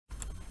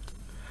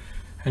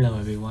Hello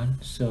everyone,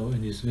 so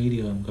in this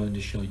video I'm going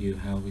to show you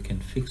how we can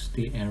fix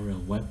the error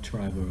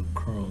WebDriver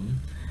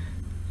Chrome.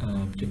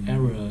 The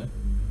error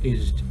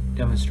is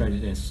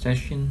demonstrated as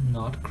session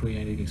not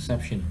created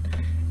exception,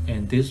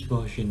 and this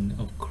version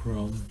of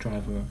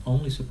ChromeDriver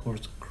only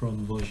supports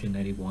Chrome version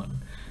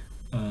 81.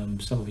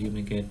 Some of you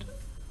may get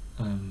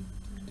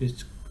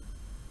this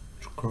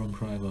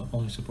ChromeDriver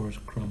only supports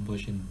Chrome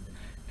version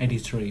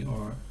 83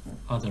 or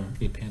other,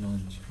 depending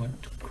on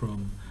what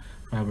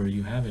ChromeDriver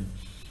you have in.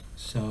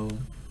 So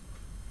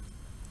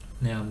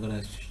now I'm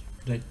gonna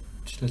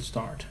let's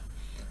start.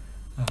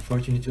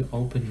 First, you need to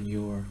open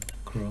your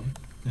Chrome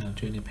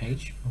to any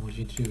page. What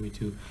you do is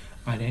to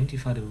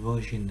identify the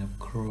version of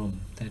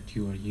Chrome that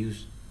you are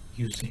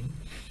using.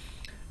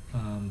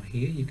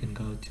 Here you can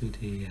go to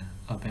the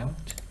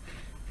about,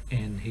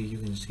 and here you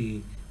can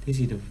see this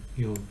is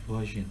your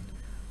version.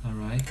 All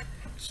right.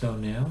 So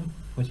now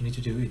what you need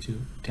to do is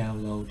to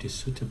download the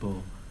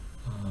suitable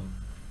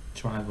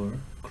driver,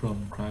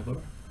 Chrome driver.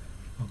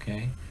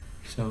 Okay,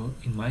 so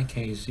in my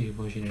case it's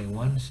version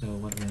 81, so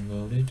what I'm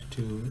going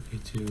to do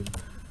is to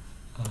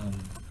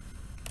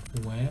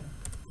web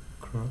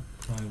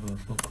driver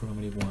for Chrome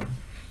 81.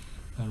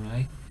 all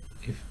right,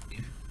 if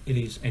it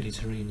is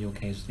 83 in your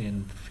case,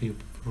 then feel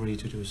free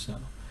to do so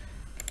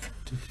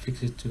to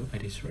fix it to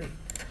 83.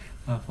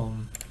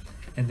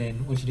 And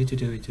then what you need to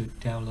do is to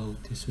download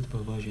the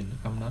suitable version.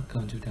 I'm not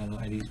going to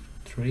download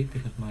 83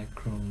 because my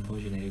Chrome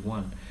version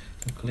 81,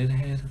 so click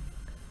ahead,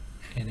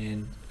 and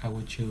then I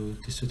will choose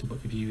the suitable.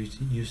 If you're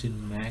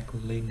using Mac,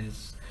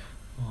 Linux,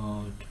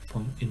 or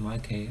in my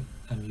case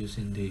I'm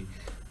using the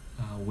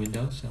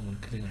Windows, I'm going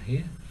to click on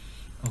here.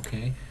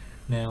 Okay,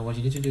 now what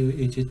you need to do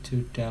is just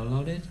to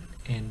download it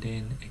and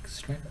then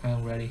extract. I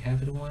already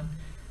have it one.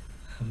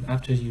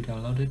 After you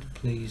download it,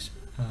 please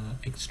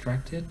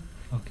extract it.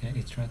 Okay,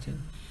 extract it.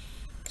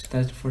 So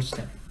that's the first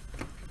step.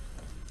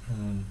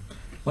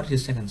 What is the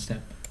second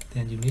step?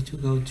 Then you need to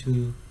go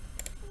to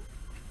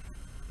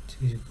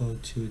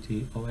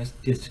the OS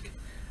disk,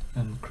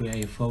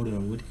 create a folder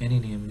with any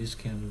name. This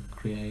can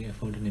create a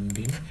folder named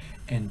bin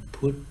and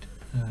put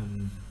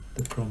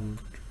the Chrome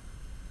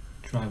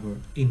driver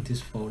in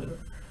this folder.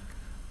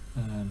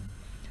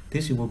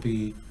 This will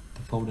be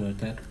the folder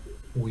that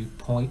we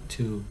point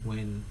to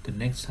when the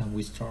next time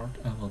we start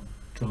our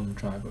Chrome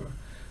driver.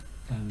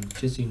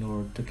 Just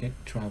ignore the get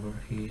driver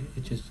here,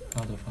 it's just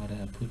other file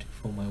that I put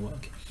for my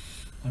work.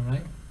 All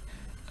right.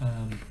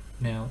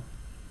 Now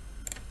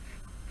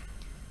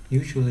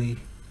usually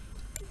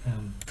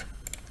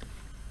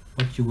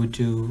what you would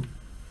do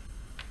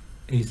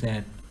is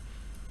that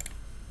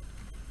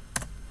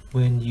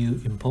when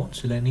you import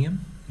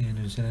Selenium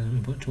and Selenium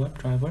import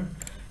WebDriver,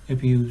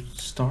 if you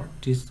start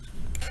this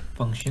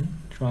function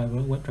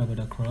driver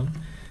WebDriver.chrome,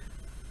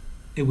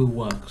 it will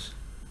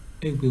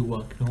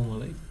work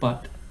normally.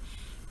 But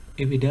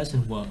if it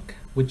doesn't work,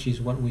 which is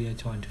what we are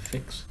trying to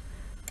fix,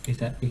 is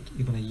that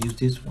you're going to use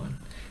this one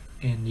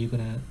and you're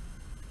going to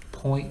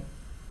point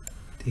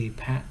the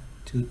path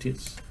to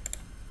this.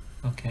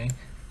 Okay,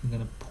 I'm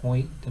gonna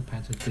point the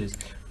path to this.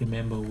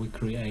 Remember, we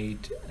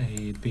create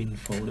a bin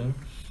folder.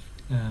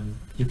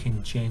 You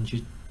can change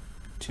it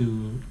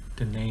to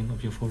the name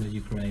of your folder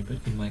you create, but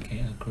in my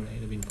case I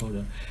create a bin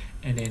folder,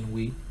 and then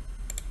we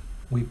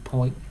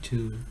point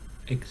to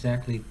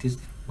exactly this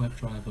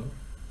WebDriver.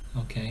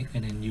 Okay,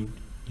 and then you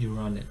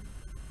run it.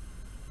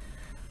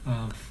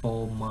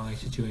 For my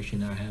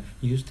situation, I have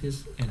used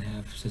this and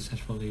have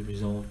successfully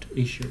resolved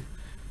the issue.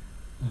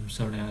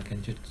 So now I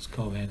can just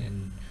go ahead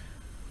and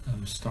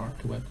start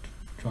the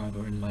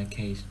WebDriver in my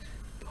case.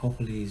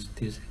 Hopefully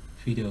this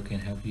video can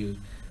help you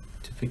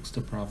to fix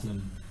the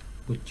problem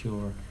with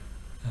your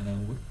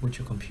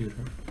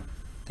computer.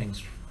 Thanks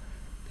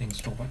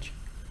for watching.